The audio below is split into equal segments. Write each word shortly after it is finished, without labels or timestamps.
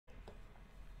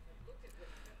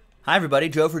Hi, everybody.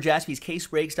 Joe for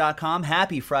JaspysCaseBreaks.com.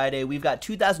 Happy Friday. We've got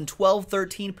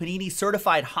 2012-13 Panini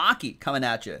Certified Hockey coming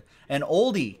at you. An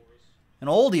oldie,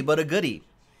 but a goodie.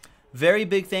 Very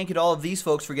big thank you to all of these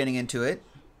folks for getting into it.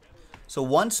 So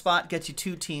one spot gets you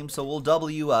two teams, so we'll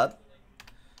double you up.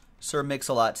 Sir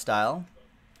Mix-a-Lot style.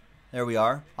 There we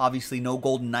are. Obviously no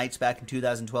Golden Knights back in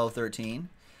 2012-13.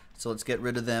 So let's get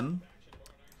rid of them.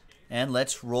 And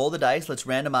let's roll the dice. Let's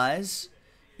randomize.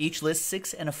 Each list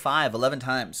 6 and a 5, 11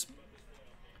 times.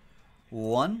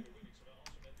 1,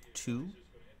 2,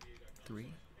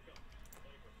 3,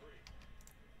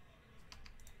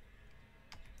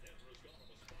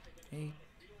 8,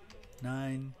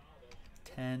 9,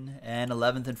 10, and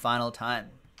 11th and final time.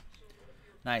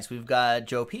 Nice. We've got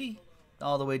Joe P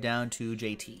all the way down to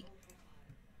JT.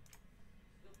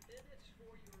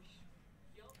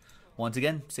 Once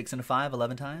again, 6 and a 5,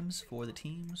 11 times for the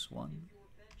teams. 1,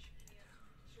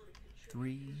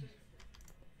 3,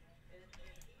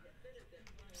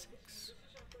 6.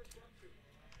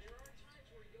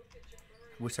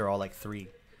 I wish they were all like 3.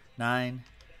 9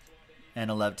 and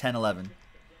 11. 10, 11.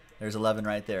 There's 11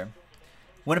 right there.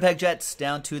 Winnipeg Jets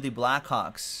down to the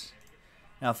Blackhawks.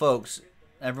 Now, folks,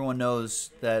 everyone knows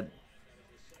that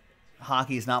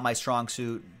hockey is not my strong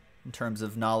suit in terms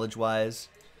of knowledge-wise.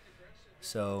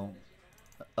 So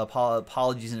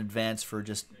apologies in advance for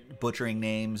just butchering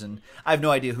names, and I have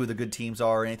no idea who the good teams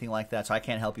are or anything like that, so I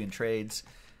can't help you in trades.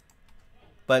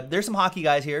 But there's some hockey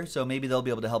guys here, so maybe they'll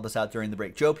be able to help us out during the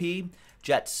break. Joe P,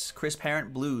 Jets. Chris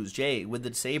Parent, Blues. Jay with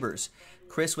the Sabres.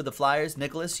 Chris with the Flyers.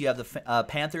 Nicholas, you have the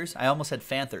Panthers. I almost said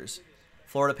Fanthers.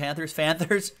 Florida Panthers.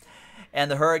 Fanthers.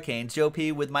 And the Hurricanes. Joe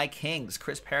P with my Kings.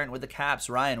 Chris Parent with the Caps.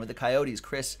 Ryan with the Coyotes.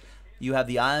 Chris, you have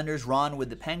the Islanders. Ron with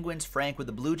the Penguins. Frank with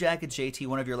the Blue Jackets. JT,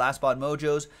 one of your last spot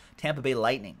mojos. Tampa Bay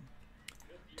Lightning.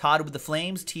 Todd with the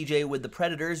Flames. TJ with the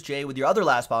Predators. Jay with your other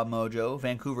last spot mojo.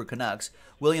 Vancouver Canucks.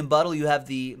 William Buttle, you have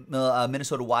the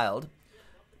Minnesota Wild.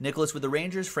 Nicholas with the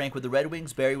Rangers. Frank with the Red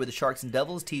Wings. Barry with the Sharks and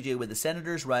Devils. TJ with the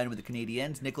Senators. Ryan with the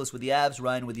Canadiens. Nicholas with the Avs.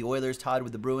 Ryan with the Oilers. Todd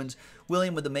with the Bruins.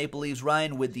 William with the Maple Leafs.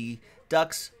 Ryan with the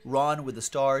Ducks. Ron with the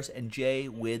Stars. And Jay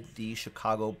with the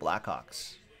Chicago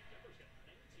Blackhawks.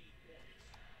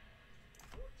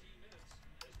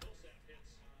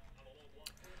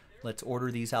 Let's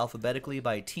order these alphabetically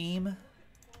by team.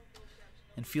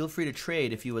 And feel free to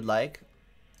trade if you would like.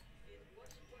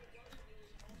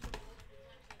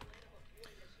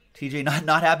 TJ,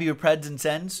 not happy with Preds and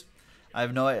Sens? I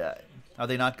have no idea. Are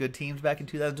they not good teams back in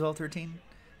 2012-13? I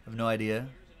have no idea.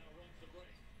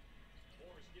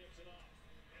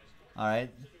 All right.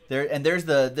 There's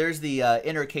the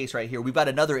inner case right here. We've got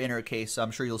another inner case, so I'm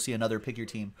sure you'll see another pick your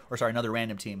team, or sorry, another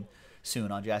random team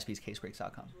soon on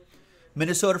JaspysCaseBreaks.com.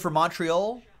 Minnesota for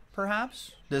Montreal,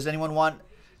 perhaps? Does anyone want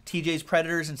TJ's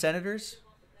Predators and Senators?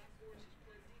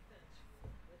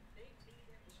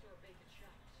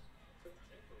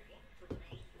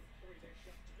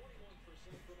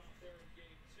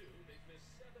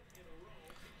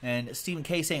 And Stephen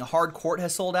K saying hard court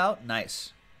has sold out.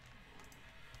 Nice.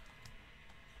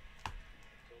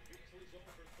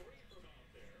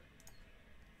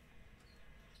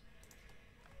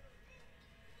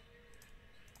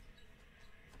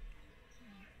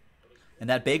 And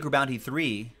that Baker Bounty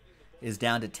 3 is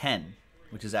down to 10,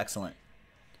 which is excellent.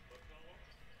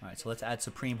 All right, so let's add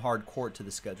Supreme Hard Court to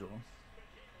the schedule.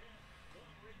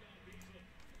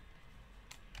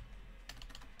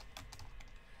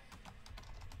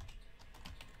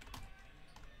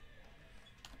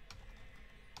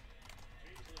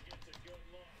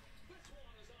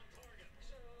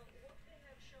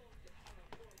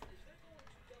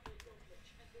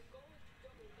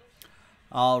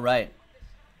 All right.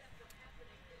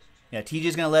 Yeah,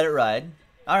 TJ's going to let it ride.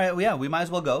 All right, well, yeah, we might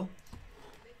as well go.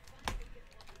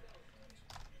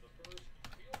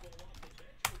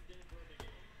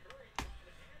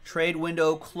 Trade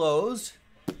window closed.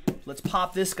 Let's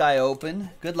pop this guy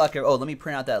open. Good luck. Oh, let me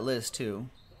print out that list, too.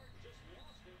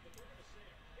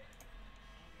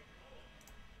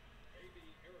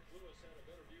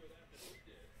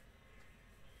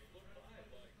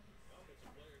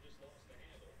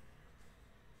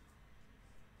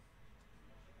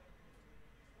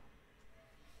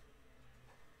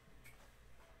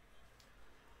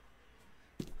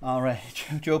 All right,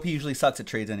 Joe P usually sucks at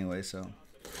trades anyway, so.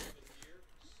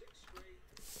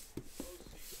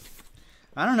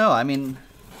 I don't know. I mean,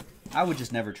 I would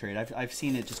just never trade. I've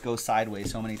seen it just go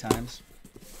sideways so many times.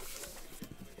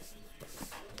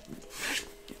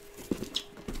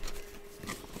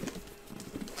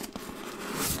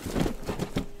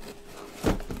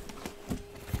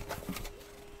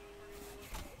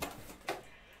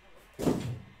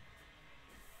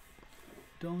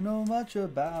 Don't know much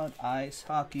about ice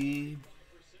hockey.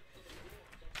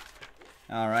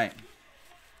 All right.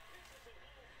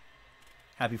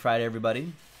 Happy Friday,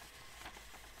 everybody.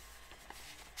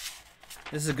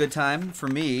 This is a good time for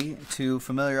me to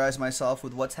familiarize myself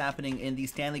with what's happening in the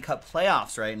Stanley Cup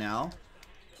playoffs right now.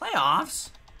 Playoffs?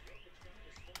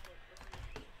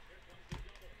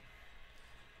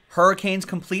 Hurricanes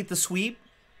complete the sweep.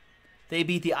 They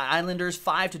beat the Islanders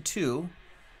 5-2.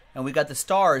 And we got the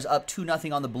Stars up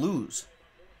 2-0 on the Blues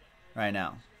right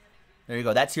now. There you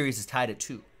go. That series is tied at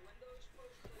 2.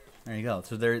 There you go.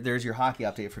 So there's your hockey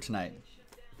update for tonight.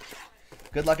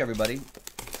 Good luck, everybody.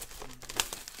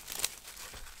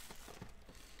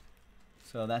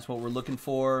 So that's what we're looking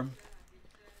for.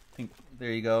 I think,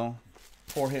 there you go.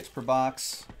 4 hits per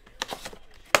box.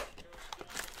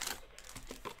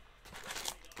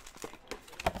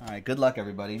 All right, good luck,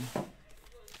 everybody.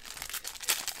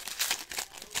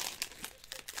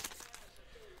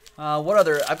 What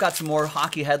other? I've got some more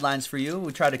hockey headlines for you.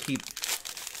 We try to keep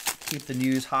the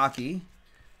news hockey,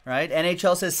 right?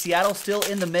 NHL says Seattle still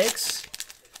in the mix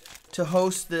to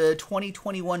host the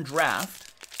 2021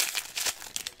 draft.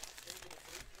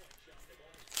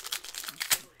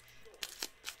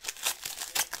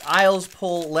 Isles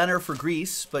pull Leonard for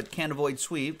Greece, but can't avoid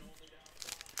sweep.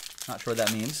 Not sure what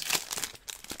that means.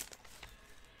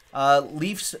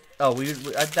 Leafs. Oh, we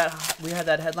had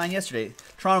that headline yesterday.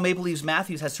 Toronto Maple Leafs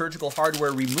Matthews has surgical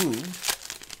hardware removed.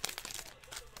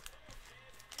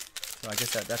 So I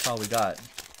guess that's all we got.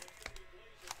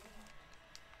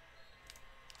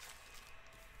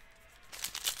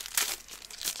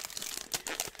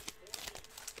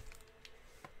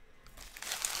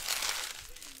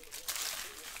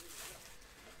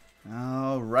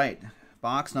 All right,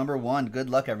 box number 1. Good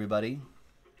luck, everybody.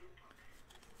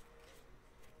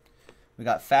 We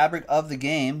got Fabric of the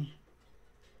Game.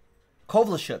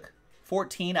 Kovalchuk,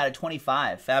 14 out of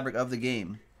 25. Fabric of the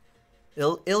Game.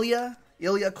 Ilya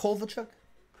Kovalchuk.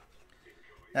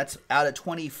 That's out of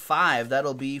 25.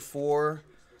 That'll be for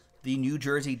the New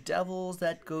Jersey Devils.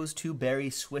 That goes to Barry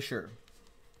Swisher.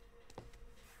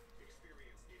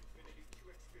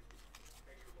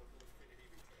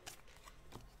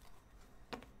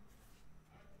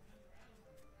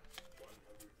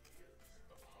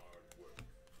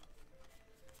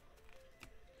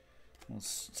 We'll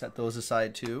set those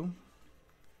aside too.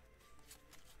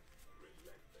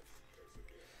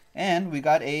 And we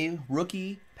got a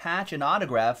rookie patch and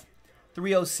autograph.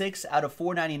 306 out of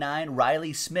 499,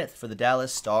 Riley Smith for the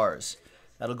Dallas Stars.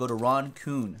 That'll go to Ron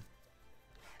Kuhn.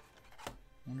 I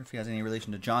wonder if he has any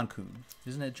relation to John Kuhn.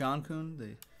 Isn't it John Kuhn,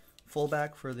 the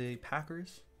fullback for the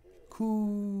Packers?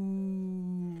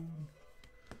 Kuhn.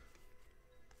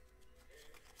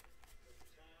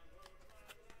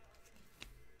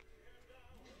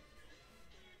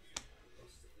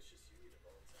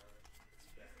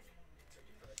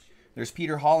 There's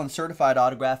Peter Holland certified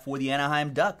autograph for the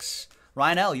Anaheim Ducks.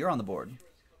 Ryan L., you're on the board.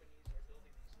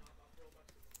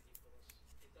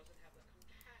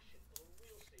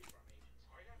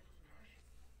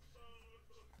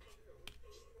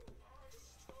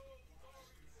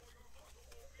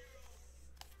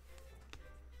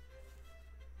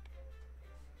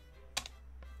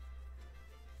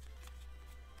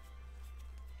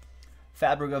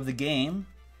 Fabric of the Game.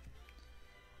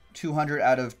 200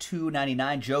 out of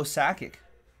 299, Joe Sakic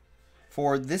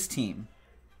for this team.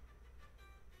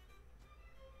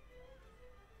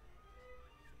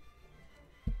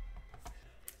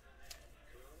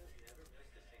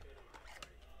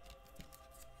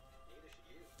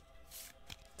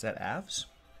 Is that Avs?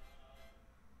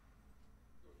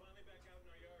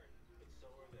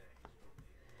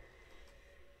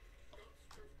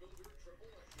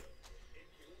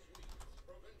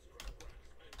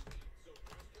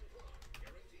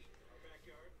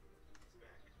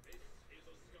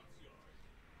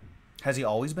 Has he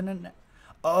always been in?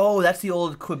 Oh, that's the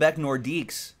old Quebec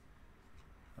Nordiques.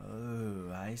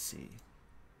 Oh, I see.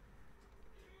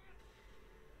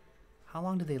 How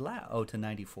long did they last? Oh, to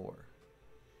 94.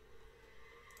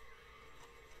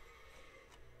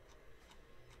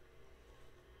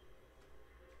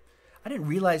 I didn't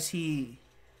realize he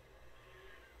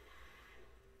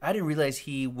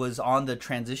was on the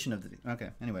transition of the...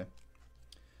 Okay, anyway.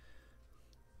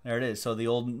 There it is. So the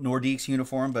old Nordiques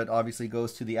uniform, but obviously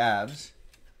goes to the Avs.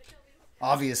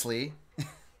 Obviously.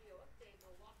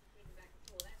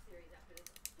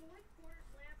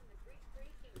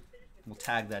 We'll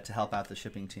tag that to help out the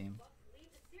shipping team.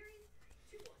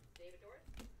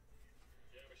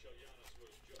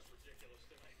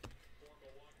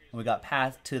 And we got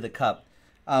Path to the Cup.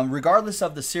 Regardless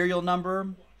of the serial number,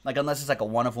 like unless it's like a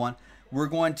 1 of 1. We're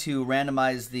going to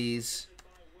randomize these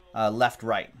left,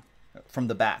 right, from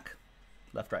the back.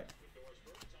 Left, right.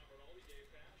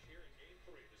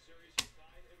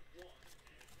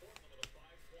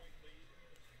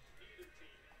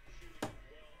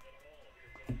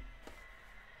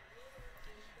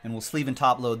 And we'll sleeve and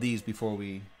top load these before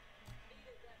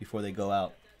they go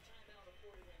out.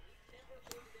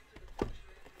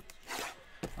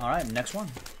 All right, next one.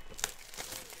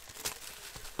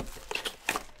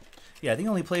 Yeah, I think he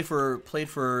only played for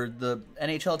the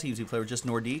NHL teams he played were just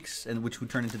Nordiques, and which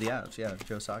would turn into the Avs. Yeah,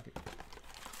 Joe Sakic.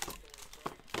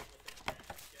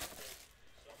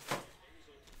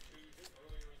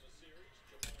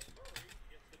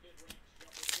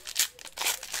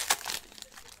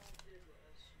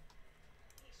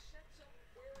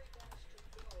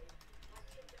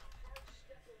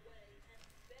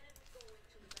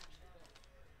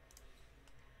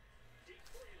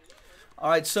 All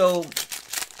right, so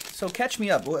catch me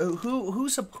up.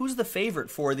 Who's the favorite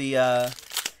for the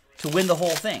to win the whole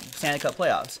thing, Stanley Cup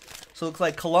playoffs? So it looks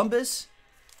like Columbus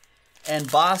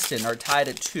and Boston are tied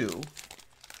at 2.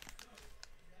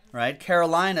 Right?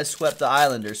 Carolina swept the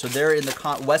Islanders, so they're in the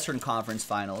Western Conference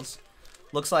Finals.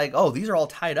 Looks like, oh, these are all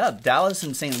tied up. Dallas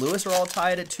and St. Louis are all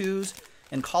tied at 2s,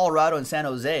 and Colorado and San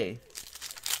Jose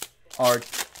are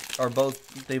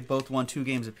both won 2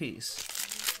 games apiece.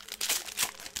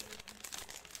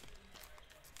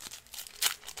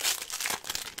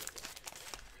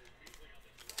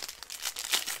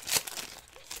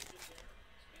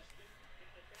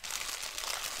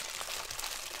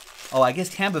 Oh, I guess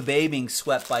Tampa Bay being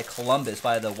swept by Columbus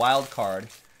by the wild card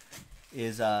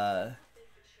is that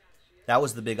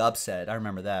was the big upset. I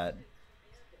remember that.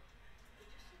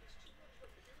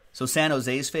 So San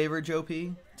Jose's favorite, Joe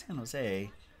P? San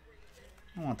Jose.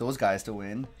 I don't want those guys to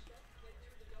win.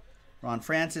 Ron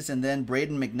Francis and then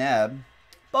Braden McNabb.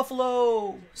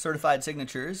 Buffalo certified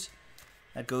signatures.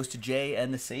 That goes to Jay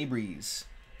and the Sabres.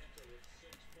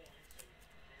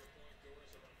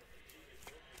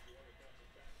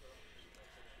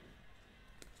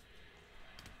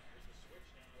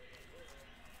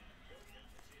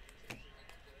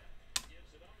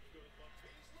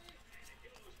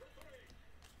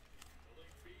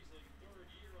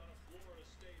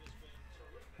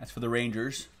 That's for the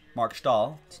Rangers. Mark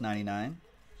Stahl. It's 99.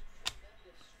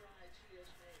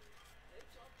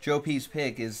 Joe P's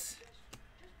pick is...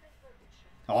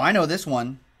 Oh, I know this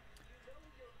one.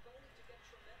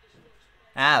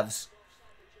 Avs.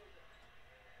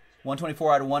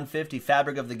 124 out of 150.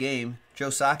 Fabric of the game. Joe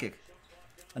Sakic.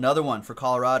 Another one for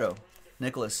Colorado.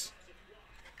 Nicholas.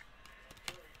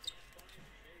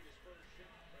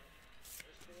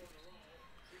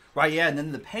 Right, yeah, and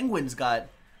then the Penguins got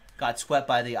swept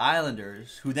by the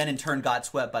Islanders, who then in turn got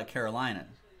swept by Carolina.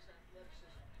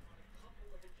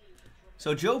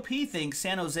 So Joe P thinks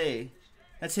San Jose,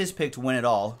 that's his pick to win it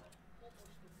all.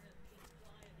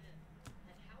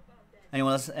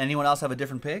 Anyone else have a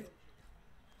different pick?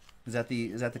 Is that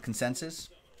the consensus?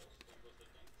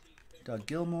 Doug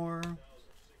Gilmour.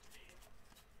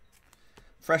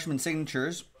 Freshman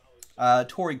signatures.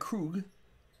 Torrey Krug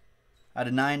out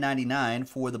of 9.99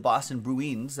 for the Boston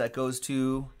Bruins. That goes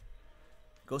to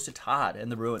Todd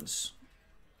and the Bruins.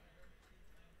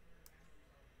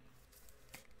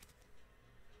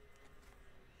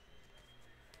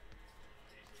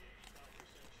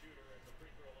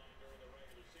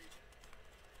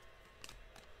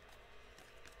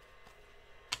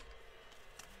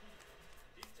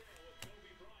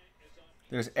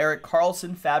 There's Eric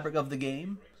Carlson, fabric of the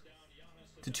game,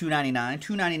 to 299.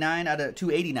 289 out of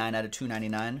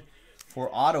 299 for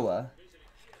Ottawa.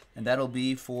 And that'll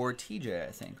be for TJ,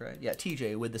 I think, right? Yeah,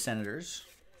 TJ with the Senators.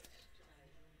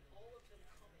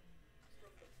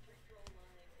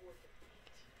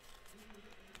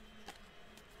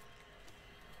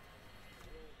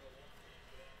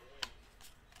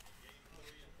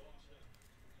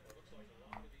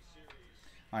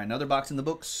 All right, another box in the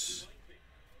books.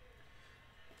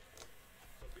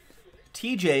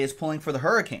 TJ is pulling for the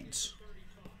Hurricanes.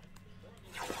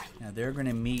 Now they're going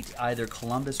to meet either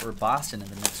Columbus or Boston in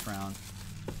the next round.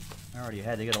 They're already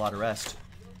ahead. They get a lot of rest.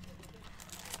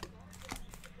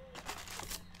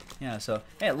 Yeah, so,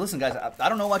 hey, listen, guys, I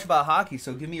don't know much about hockey,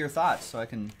 so give me your thoughts so I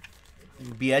can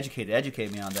be educated.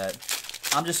 Educate me on that.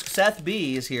 Seth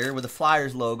B is here with the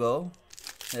Flyers logo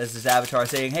as his avatar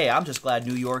saying, hey, I'm just glad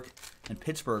New York and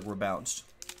Pittsburgh were bounced.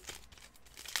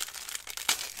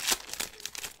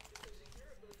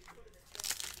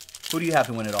 Who do you have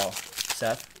to win it all,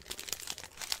 Seth?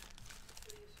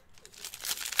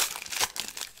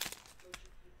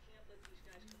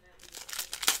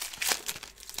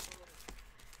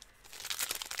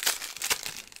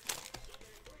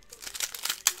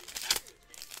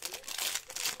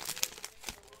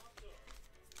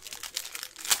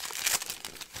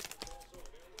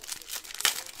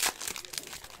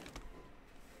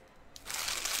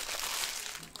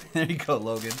 There you go,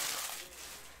 Logan.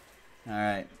 All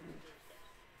right.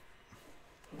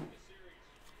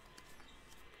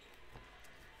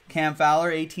 Cam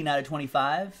Fowler, 18 out of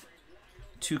 25.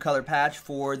 2-color patch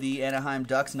for the Anaheim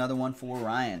Ducks. Another one for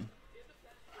Ryan.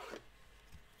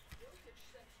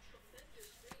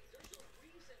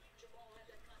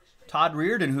 Todd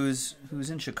Reardon, who's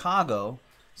in Chicago,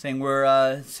 saying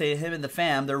we're say him and the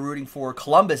fam, they're rooting for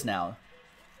Columbus now.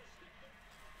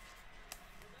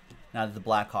 Now that the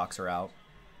Blackhawks are out.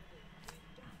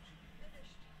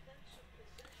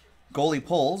 Goalie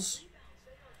pulls.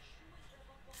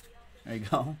 There you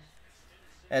go.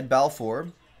 Ed Balfour.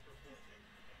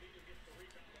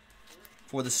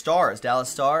 For the Stars, Dallas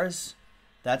Stars,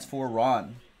 that's for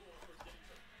Ron.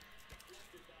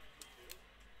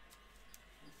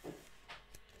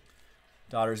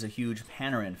 Daughter's a huge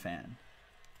Panarin fan.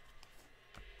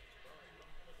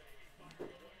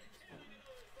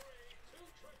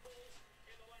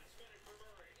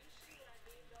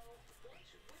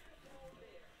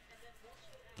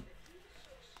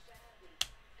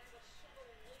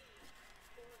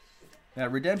 Now,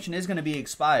 redemption is going to be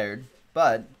expired,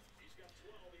 but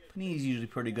Panini's usually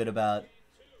pretty good about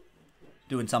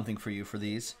doing something for you for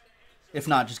these. If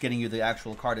not, just getting you the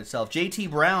actual card itself. JT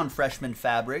Brown, freshman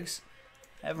fabrics.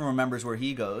 Everyone remembers where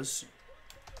he goes.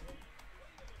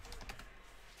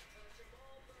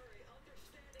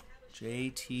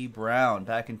 JT Brown,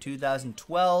 back in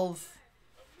 2012,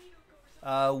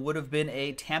 would have been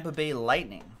a Tampa Bay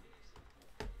Lightning.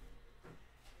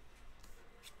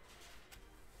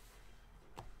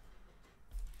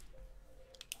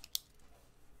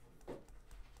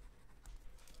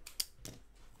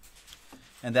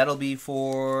 And that'll be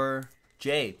for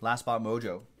Jay, Last Spot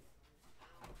Mojo.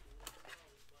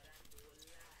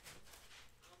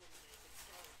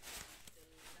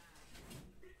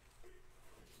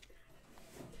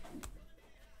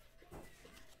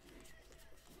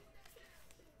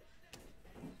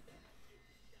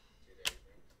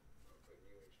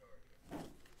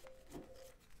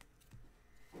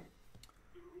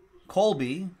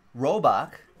 Colby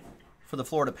Robach for the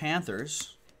Florida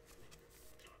Panthers.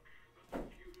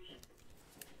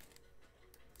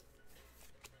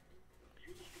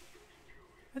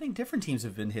 I think different teams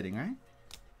have been hitting, right?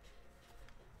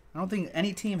 I don't think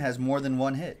any team has more than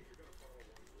one hit.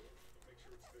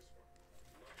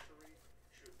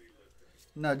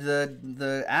 No,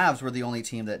 the Avs were the only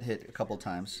team that hit a couple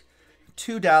times.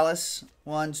 2 Dallas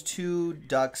ones, 2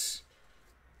 Ducks,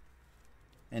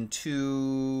 and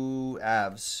 2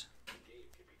 Avs.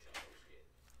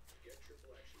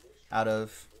 Out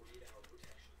of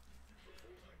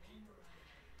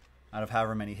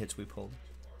however many hits we pulled.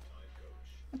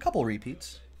 A couple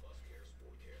repeats.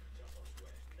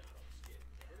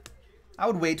 I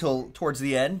would wait till towards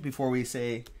the end before we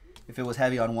say if it was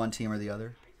heavy on one team or the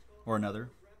other, or another.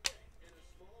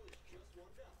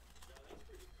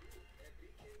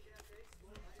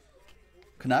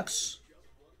 Canucks.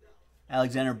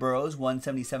 Alexander Burrows,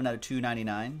 177 out of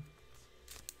 299.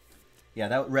 Yeah,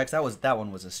 that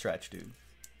one was a stretch, dude.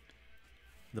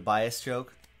 The bias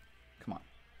joke. Come on,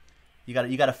 you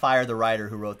got to fire the writer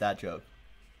who wrote that joke.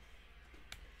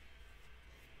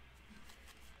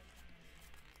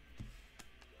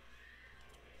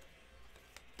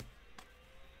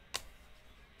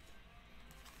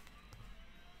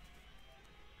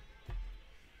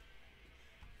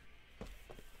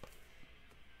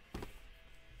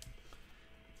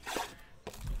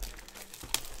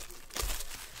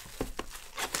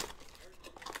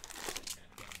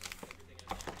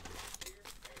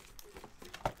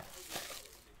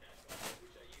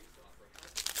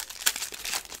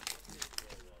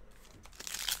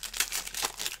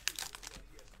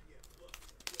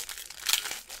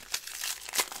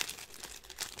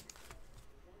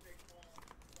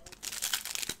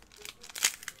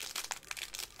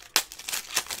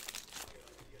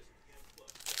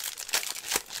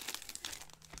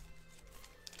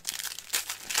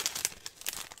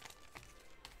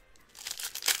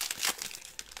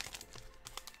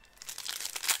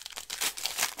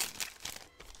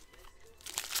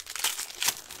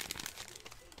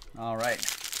 All right,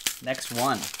 next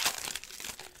one.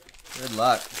 Good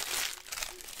luck.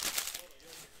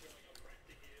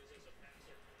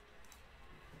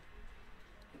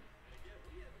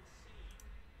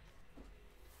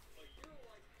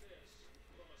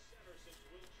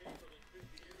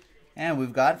 And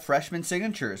we've got freshman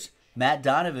signatures. Matt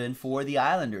Donovan for the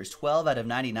Islanders, 12 out of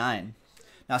 99.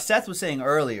 Now, Seth was saying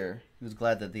earlier, he was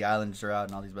glad that the Islanders are out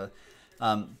and all these,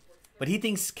 but he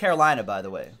thinks Carolina, by the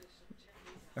way.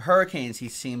 The Hurricanes, he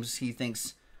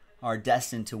thinks, are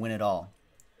destined to win it all.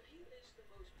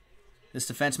 This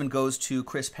defenseman goes to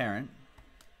Chris Parent.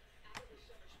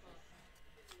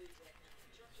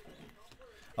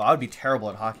 Oh, I would be terrible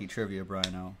at hockey trivia,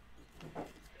 Brian. Oh.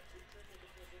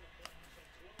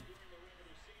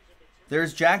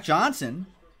 There's Jack Johnson,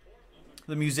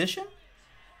 the musician.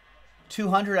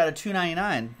 200 out of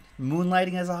 299.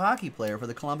 Moonlighting as a hockey player for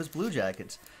the Columbus Blue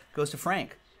Jackets. Goes to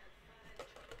Frank.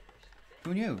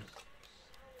 Who knew?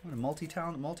 What a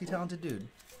multi-talented dude.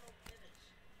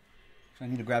 I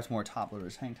need to grab some more top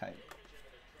loaders. Hang tight.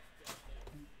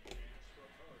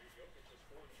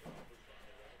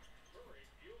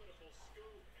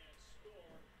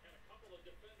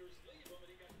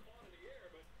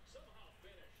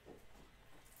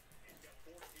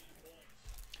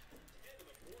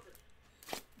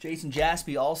 Jason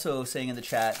Jaspy also saying in the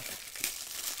chat,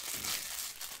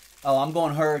 oh, I'm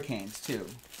going Hurricanes too.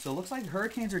 So it looks like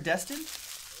Hurricanes are destined.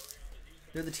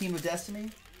 They're the team of destiny.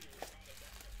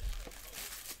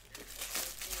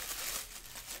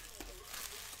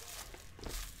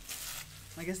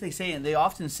 I guess they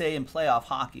often say in playoff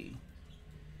hockey,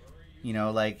 you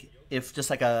know, like if a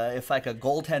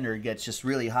goaltender gets just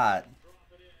really hot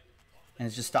and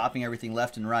it's just stopping everything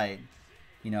left and right,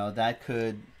 you know, that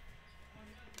could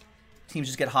teams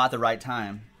just get hot at the right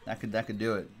time. That could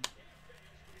do it.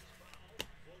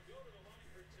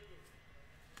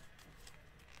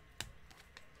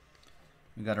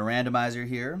 We've got a randomizer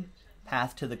here.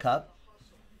 Path to the Cup.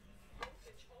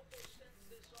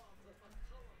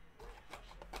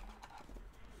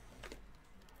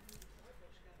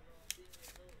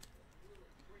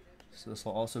 So this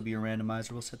will also be a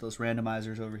randomizer. We'll set those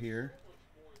randomizers over here.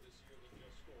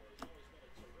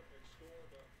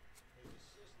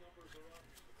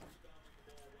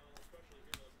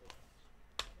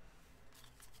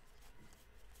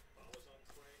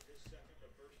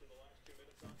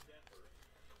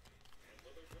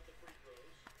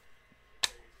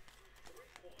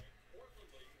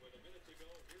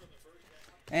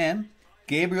 And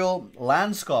Gabriel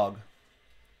Landskog,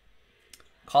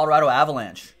 Colorado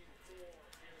Avalanche.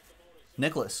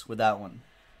 Nicholas with that one.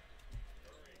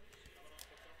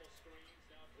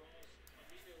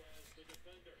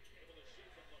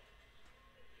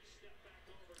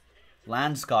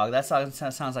 Landskog. That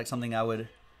sounds like something I would,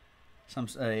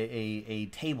 a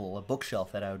table, a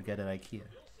bookshelf that I would get at IKEA.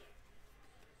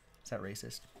 Is that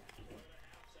racist?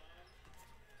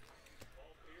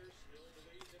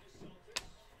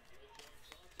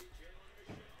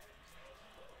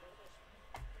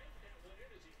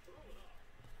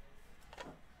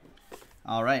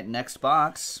 All right, next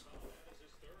box.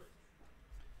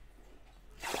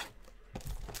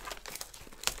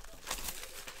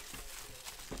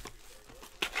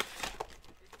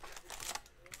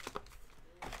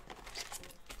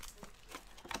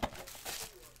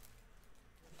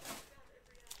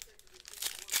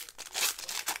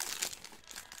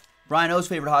 Brian O's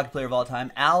favorite hockey player of all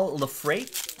time, Al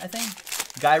Lafrate, I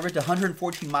think. Guy ripped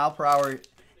 114 mile per hour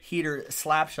heater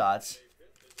slap shots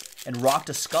and rocked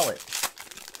a skullet.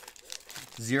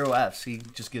 0 Fs. He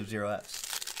just gives 0 Fs.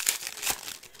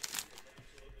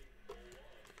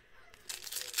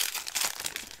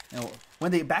 You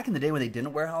know, back in the day when they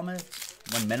didn't wear helmets,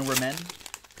 when men were men,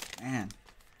 man,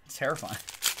 it's terrifying.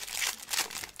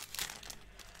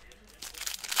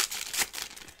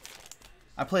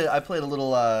 I played a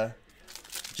little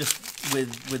just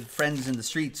with friends in the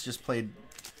streets. Just played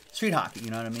street hockey.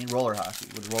 You know what I mean? Roller hockey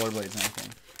with rollerblades and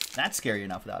everything. That's scary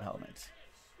enough without helmets.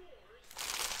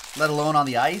 Let alone on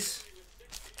the ice.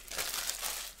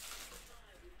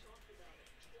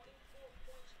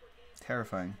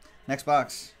 Terrifying. Next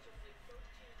box.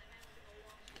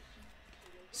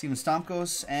 Steven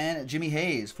Stamkos and Jimmy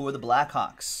Hayes for the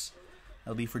Blackhawks.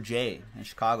 That'll be for Jay in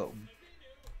Chicago.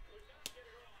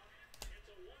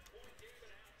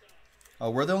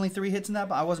 Oh, were there only 3 hits in that?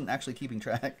 But I wasn't actually keeping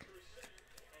track.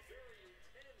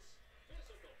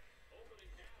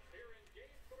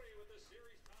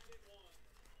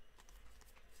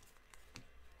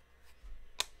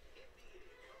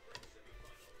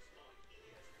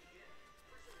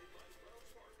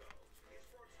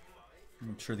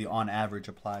 I'm sure the on average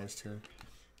applies to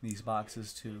these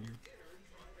boxes too.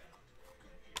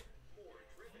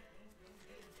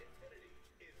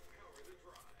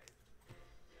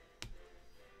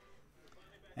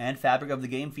 And fabric of the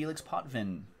game, Felix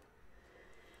Potvin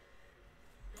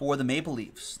for the Maple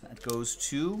Leafs. That goes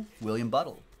to William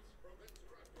Buttle.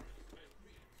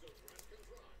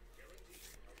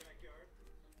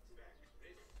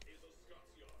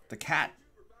 The Cat.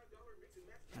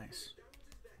 Nice.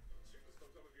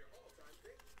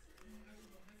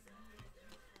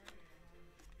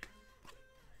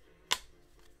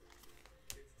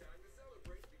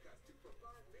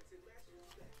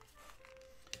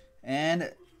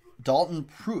 And Dalton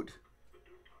Prout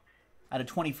out of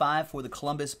 25 for the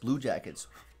Columbus Blue Jackets.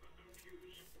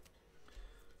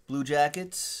 Blue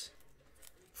Jackets.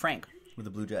 Frank with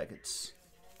the Blue Jackets.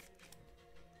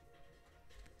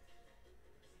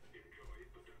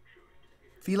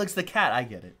 Felix the Cat, I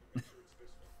get it.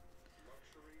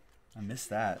 I missed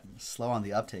that. Slow on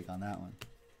the uptake on that one.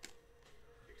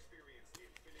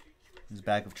 His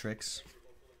bag of tricks.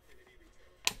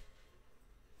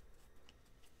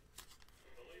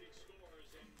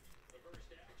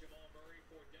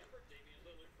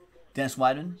 Dennis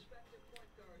Wideman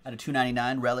out of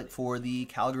 299. Relic for the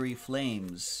Calgary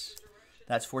Flames.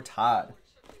 That's for Todd.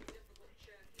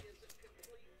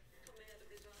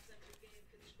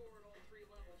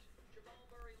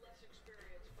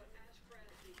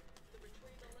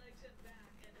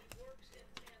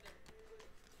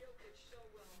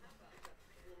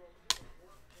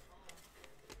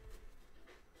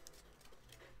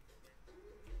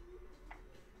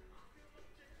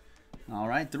 All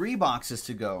right, 3 boxes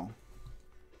to go.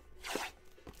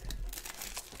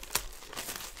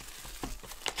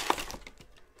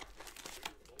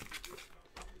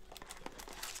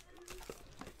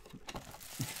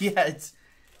 Yeah,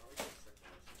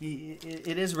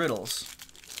 it is riddles.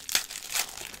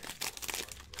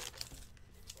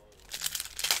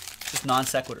 Just non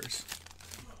sequiturs.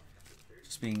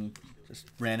 Just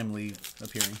randomly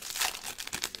appearing.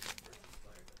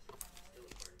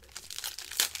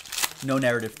 No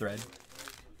narrative thread.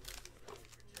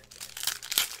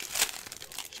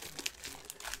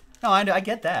 No, I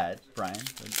get that, Brian.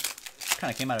 It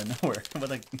kind of came out of nowhere. But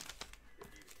like,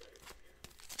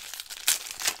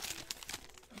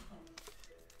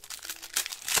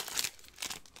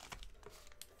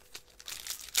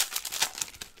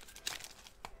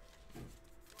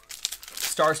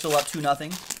 Stars still up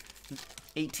 2-0.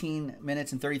 18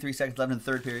 minutes and 33 seconds left in the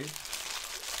third period.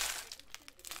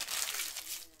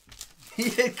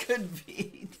 It could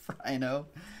be Brian O.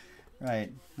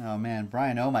 Right. Oh man,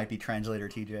 Brian O might be translator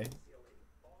TJ.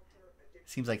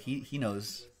 Seems like he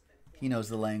knows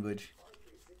the language.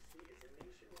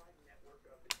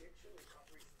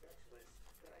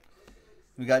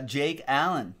 We got Jake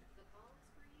Allen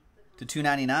to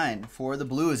 299 for the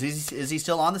Blues. Is he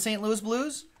still on the St. Louis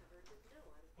Blues?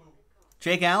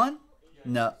 Jake Allen?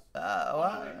 No.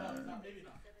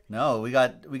 No, we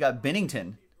got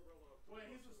Binnington.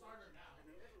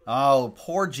 Oh,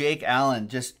 poor Jake Allen,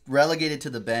 just relegated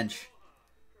to the bench.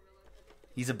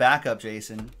 He's a backup,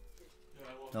 Jason.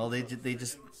 No, they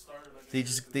just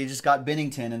got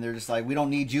Binnington, and they're just like, we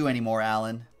don't need you anymore,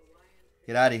 Allen.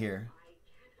 Get out of here.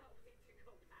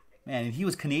 Man, and he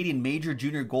was Canadian Major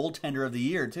Junior Goaltender of the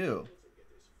Year too.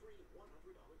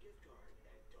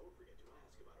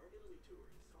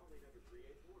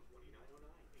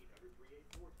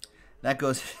 That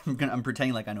goes. I'm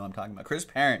pretending like I know what I'm talking about. Chris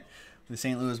Parent, the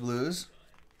St. Louis Blues.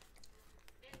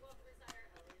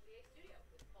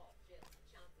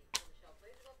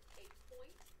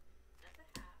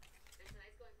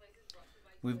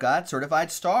 We've got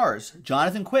Certified Stars.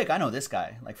 Jonathan Quick. I know this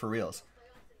guy, like for reals.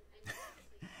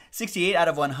 68 out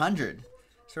of 100.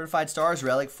 Certified Stars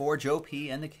relic for Joe P.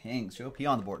 and the Kings. Joe P.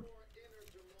 on the board.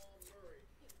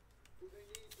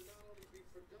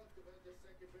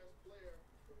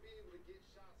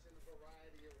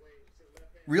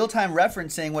 Real-time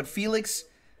reference saying what Felix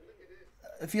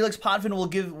Potvin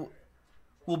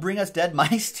will bring us dead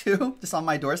mice to, just on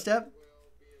my doorstep,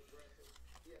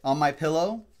 on my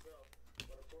pillow,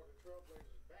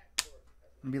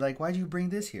 and be like, why'd you bring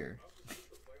this here?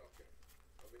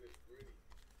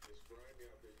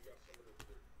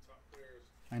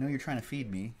 I know you're trying to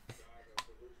feed me.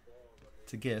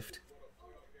 It's a gift.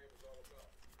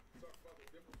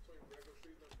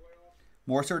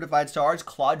 More Certified Stars.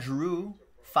 Claude Giroux,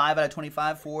 5 out of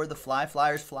 25 for the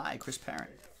Flyers Fly. Chris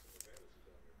Parent.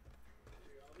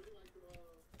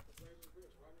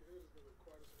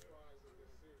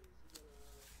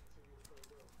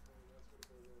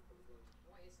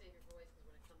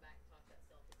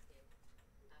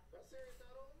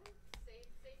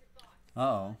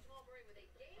 Uh-oh.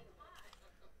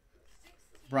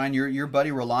 Brian, your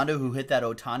buddy Rolando who hit that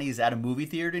Ohtani is at a movie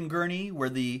theater in Gurnee where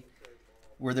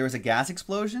there was a gas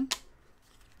explosion.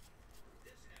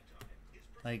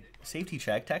 Like, safety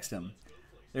check, text him.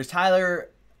 There's Tyler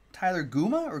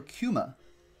Guma or Kuma?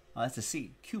 Oh, that's a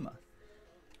C. Kuma.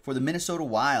 For the Minnesota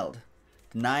Wild.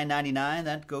 $9.99.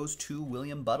 That goes to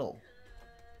William Buttle.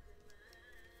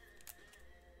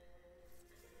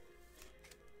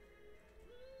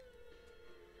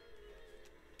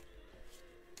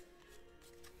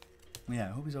 Yeah,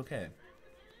 I hope he's okay.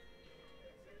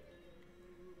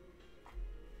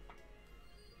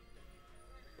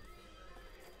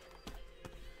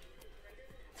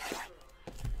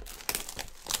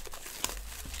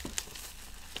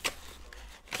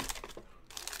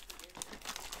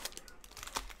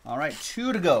 All right,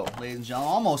 2 to go, ladies and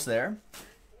gentlemen. Almost there.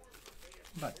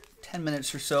 About 10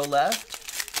 minutes or so left.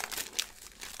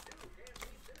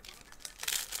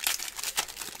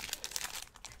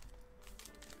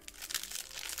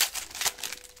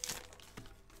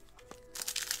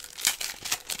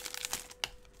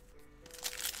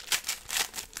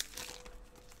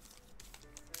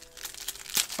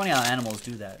 Funny how animals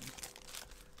do that.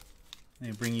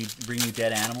 They bring you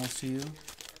dead animals to you.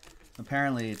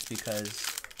 Apparently, it's because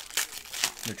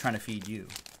they're trying to feed you.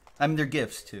 I mean, they're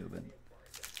gifts too, but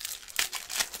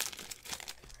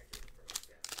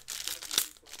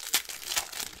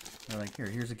they're like,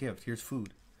 here's a gift. Here's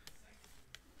food.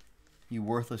 You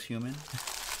worthless human.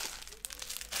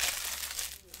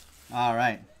 All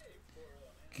right.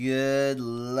 Good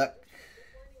luck.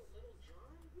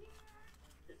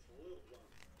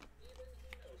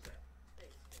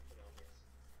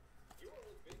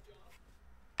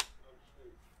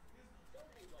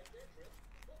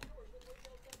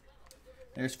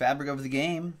 There's fabric of the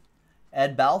game.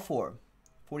 Ed Balfour,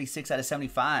 46 out of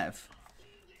 75.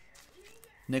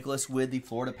 Nicholas with the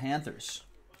Florida Panthers.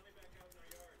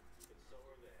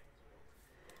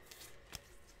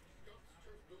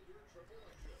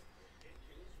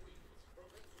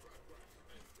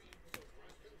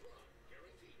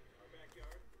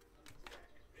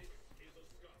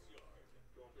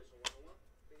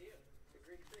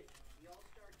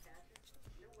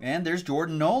 And there's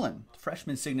Jordan Nolan,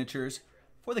 freshman signatures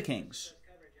for the Kings.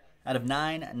 Out of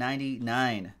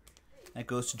 999. That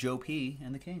goes to Joe P.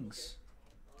 and the Kings.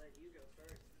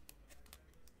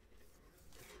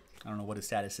 I don't know what his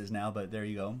status is now, but there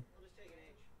you go.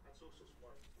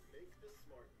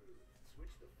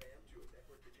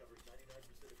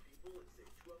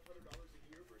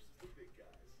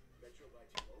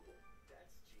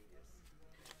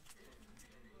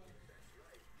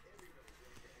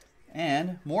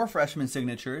 And more freshman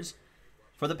signatures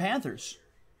for the Panthers.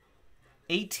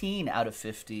 18 out of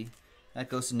 50. That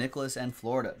goes to Nicholas and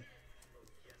Florida.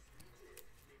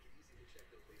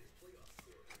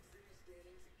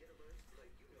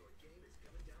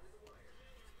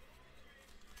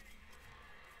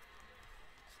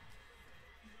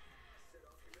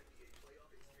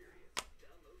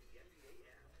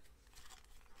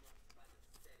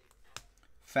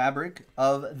 Fabric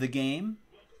of the game.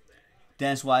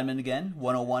 Dennis Weidman again,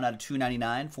 101 out of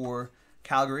 299 for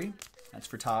Calgary. That's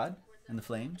for Todd and the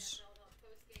Flames.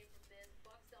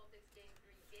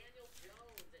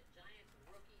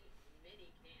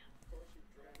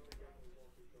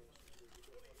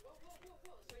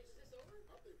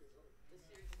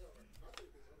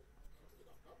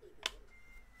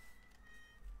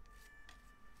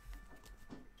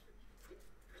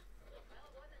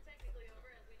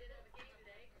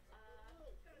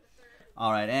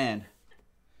 All right, and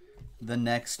the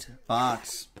next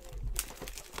box.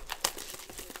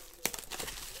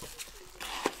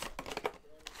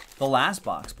 The last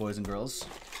box, boys and girls.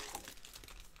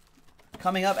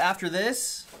 Coming up after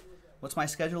this, what's my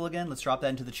schedule again? Let's drop that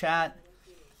into the chat.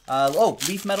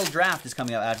 Leaf Metal Draft is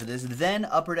coming up after this. Then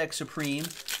Upper Deck Supreme.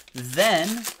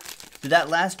 Then, did that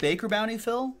last Baker bounty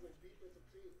fill?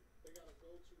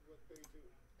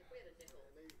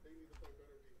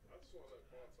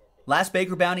 Last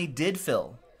Baker bounty did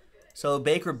fill. So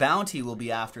Baker Bounty will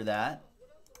be after that.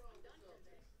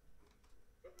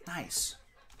 Nice.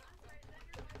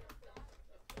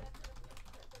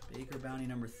 Baker Bounty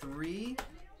number 3.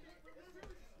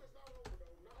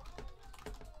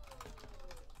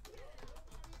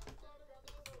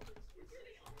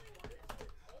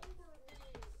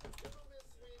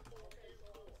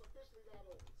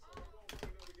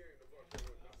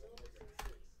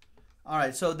 All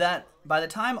right, so that by the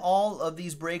time all of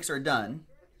these breaks are done,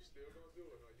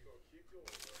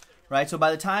 right? So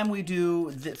by the time we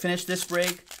do finish this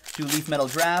break, do Leaf Metal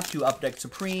Draft, do Up Deck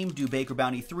Supreme, do Baker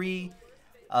Bounty 3,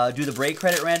 do the break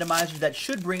credit randomizer, that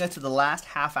should bring us to the last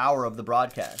half hour of the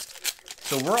broadcast.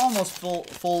 So we're almost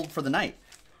full for the night.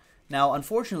 Now,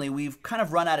 unfortunately, we've kind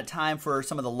of run out of time for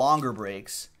some of the longer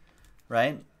breaks,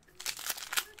 right?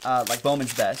 Like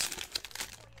Bowman's Best.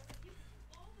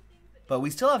 But we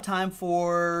still have time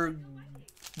for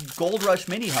Gold Rush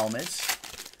mini helmets.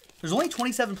 There's only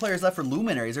 27 players left for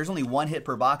Luminaries. There's only 1 hit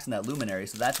per box in that Luminary,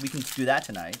 so we can do that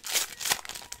tonight.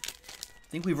 I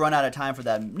think we've run out of time for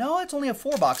that. No, it's only a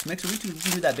 4-box mixer. We can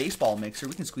do that baseball mixer.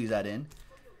 We can squeeze that in.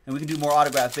 And we can do more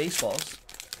autographed baseballs.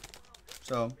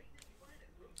 So,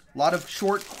 a lot of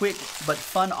short, quick, but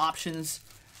fun options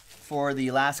for the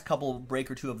last couple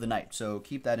break or two of the night. So,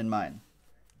 keep that in mind.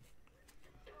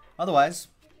 Otherwise,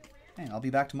 hey, I'll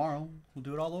be back tomorrow. We'll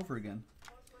do it all over again.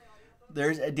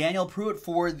 There's a Daniel Pruitt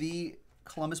for the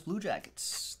Columbus Blue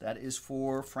Jackets. That is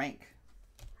for Frank.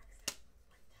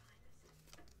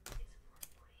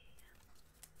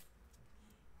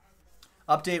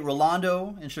 Update,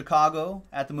 Rolando in Chicago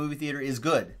at the movie theater is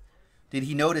good. Did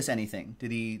he notice anything?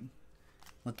 Did he...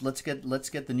 Let's get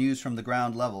the news from the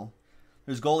ground level.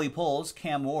 There's goalie pulls,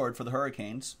 Cam Ward for the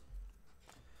Hurricanes.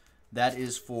 That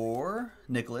is for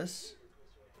Nicholas.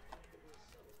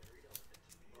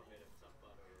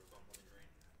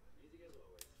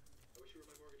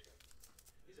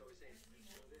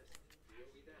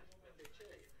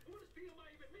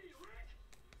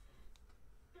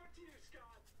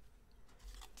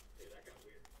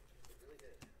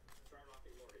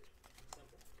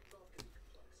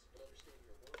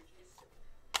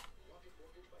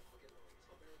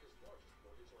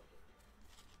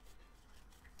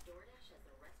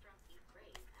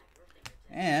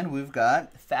 And we've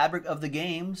got Fabric of the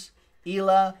Games,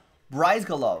 Ila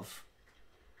Bryzgalov.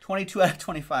 22 out of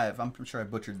 25. I'm sure I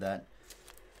butchered that.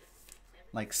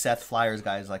 Like Seth Flyers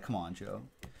guys, like, come on, Joe.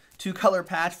 2-color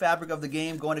patch, Fabric of the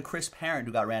Game, going to Chris Parent,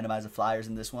 who got randomized of Flyers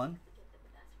in this one.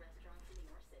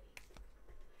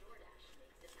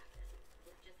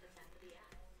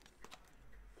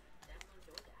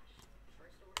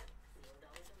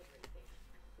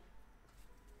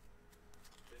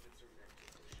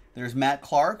 There's Matt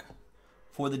Clark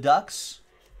for the Ducks.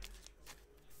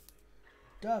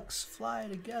 Ducks fly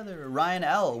together. Ryan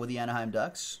L. with the Anaheim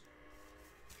Ducks.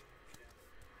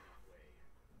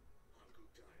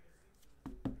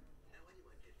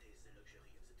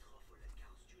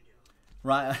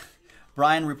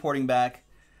 Brian reporting back.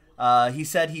 He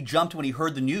said he jumped when he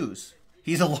heard the news.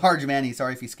 He's a large man. He's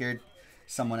sorry if he scared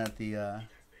someone at the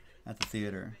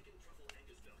theater.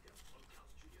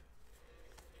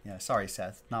 Yeah, sorry,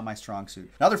 Seth. Not my strong suit.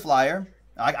 Another Flyer.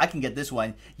 I can get this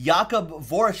one. Jakub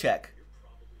Voracek.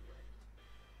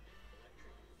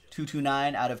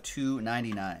 229 out of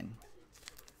 299. I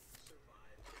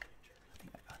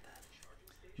think I got that.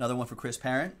 Another one for Chris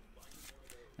Parent.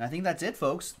 And I think that's it,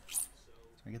 folks.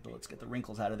 So let's get the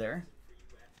wrinkles out of there.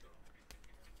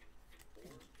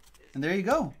 And there you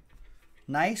go.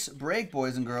 Nice break,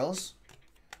 boys and girls.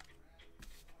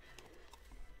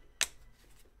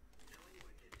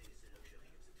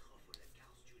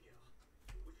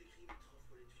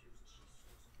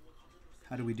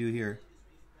 How do we do here?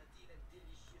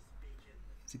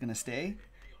 Is it going to stay?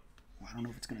 Well, I don't know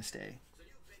if it's going to stay.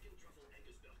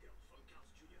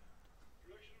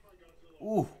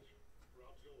 Ooh.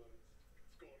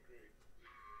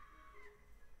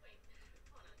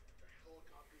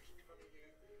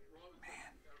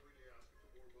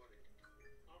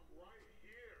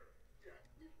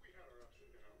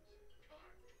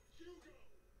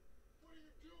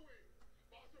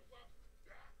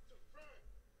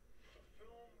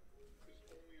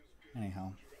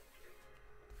 Anyhow,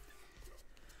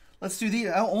 let's do the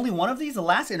only one of these. The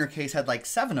last inner case had like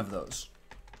 7 of those.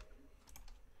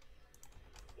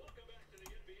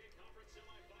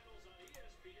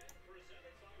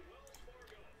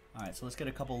 All right, so let's get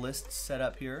a couple lists set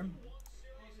up here.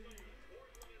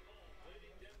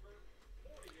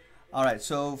 All right,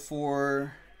 so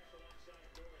for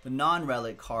the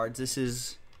non-relic cards, this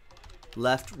is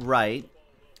left, right,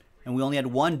 and we only had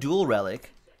one dual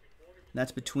relic.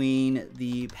 That's between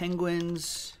the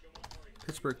Penguins,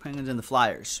 Pittsburgh Penguins, and the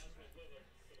Flyers.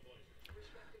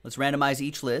 Let's randomize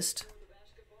each list.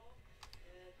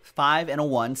 5 and a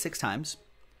 1, 6 times.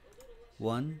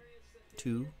 1,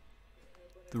 2,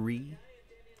 3,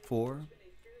 4,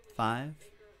 5,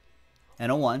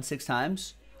 and a 1, 6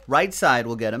 times. Right side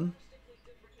will get them.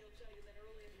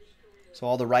 So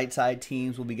all the right side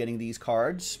teams will be getting these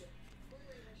cards.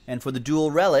 And for the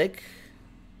dual relic,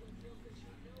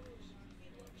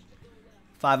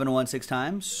 5 and a 1, 6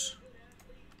 times.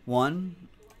 1,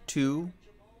 2,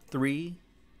 3,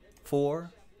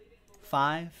 4,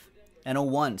 5, and a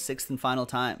 1, 6th and final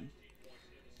time.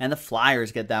 And the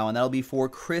Flyers get that one. That'll be for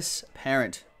Chris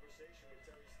Parent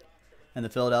and the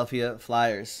Philadelphia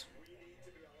Flyers.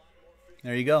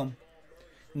 There you go.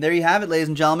 And there you have it, ladies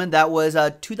and gentlemen. That was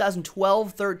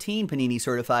 2012-13 Panini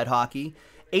Certified Hockey.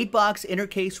 8-box inner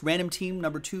case random team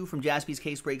number 2 from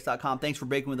jaspyscasebreaks.com. Thanks for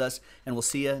breaking with us, and we'll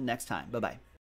see you next time. Bye-bye.